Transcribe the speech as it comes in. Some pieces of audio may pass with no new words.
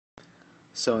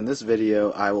So in this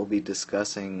video I will be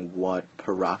discussing what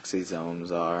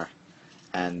peroxisomes are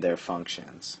and their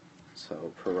functions.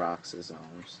 So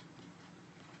peroxisomes.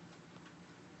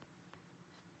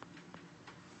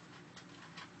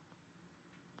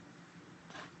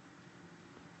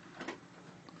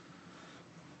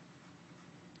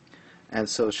 And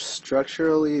so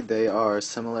structurally they are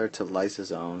similar to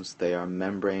lysosomes. They are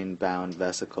membrane-bound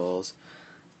vesicles.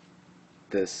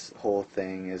 This whole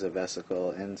thing is a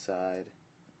vesicle inside.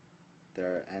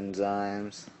 There are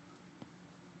enzymes.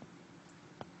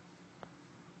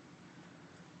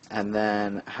 And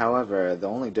then, however, the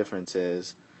only difference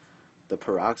is the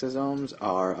peroxisomes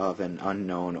are of an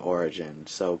unknown origin.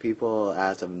 So people,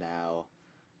 as of now,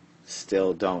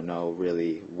 still don't know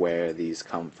really where these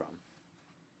come from.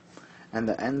 And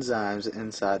the enzymes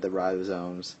inside the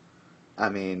ribosomes,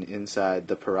 inside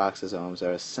the peroxisomes,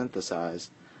 are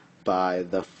synthesized by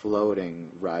the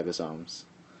floating ribosomes.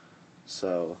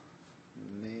 So,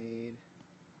 made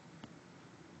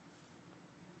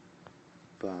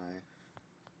by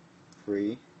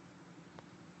free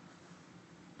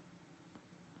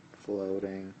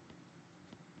floating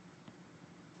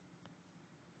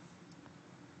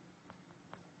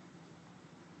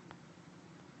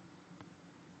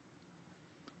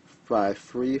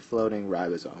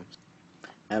ribosomes.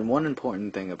 And one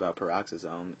important thing about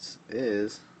peroxisomes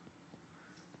is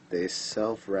they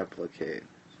self-replicate.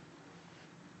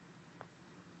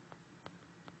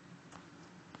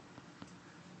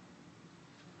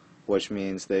 Which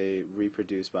means they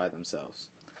reproduce by themselves.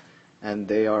 And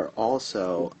they are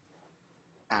also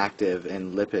active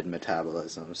in lipid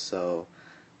metabolism. So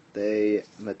they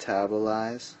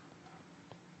metabolize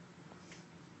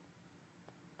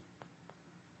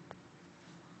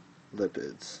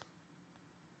lipids.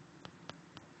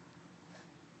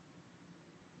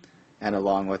 And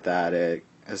along with that, it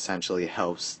essentially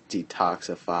helps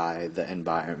detoxify the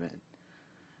environment.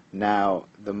 Now,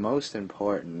 the most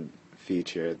important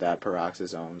feature that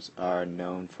peroxisomes are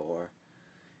known for,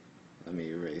 let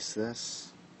me erase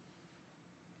this.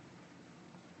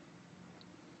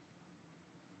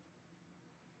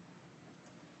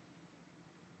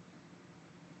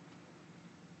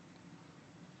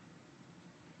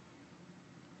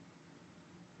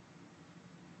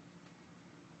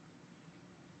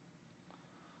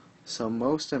 So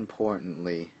most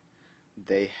importantly,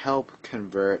 they help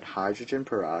convert hydrogen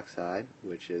peroxide,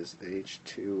 which is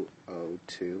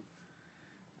H2O2,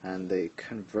 and they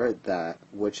convert that,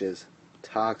 which is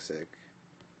toxic,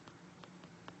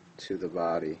 to the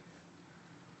body,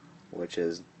 which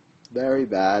is very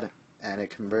bad, and it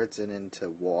converts it into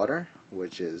water,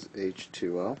 which is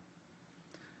H2O,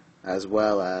 as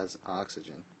well as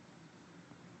oxygen.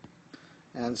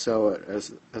 And so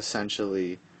it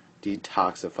essentially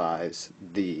detoxifies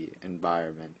the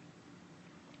environment.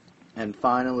 And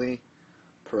finally,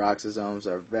 peroxisomes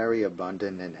are very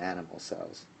abundant in animal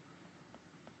cells.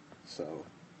 So,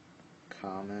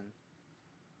 common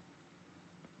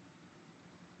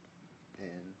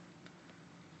in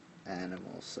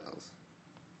animal cells.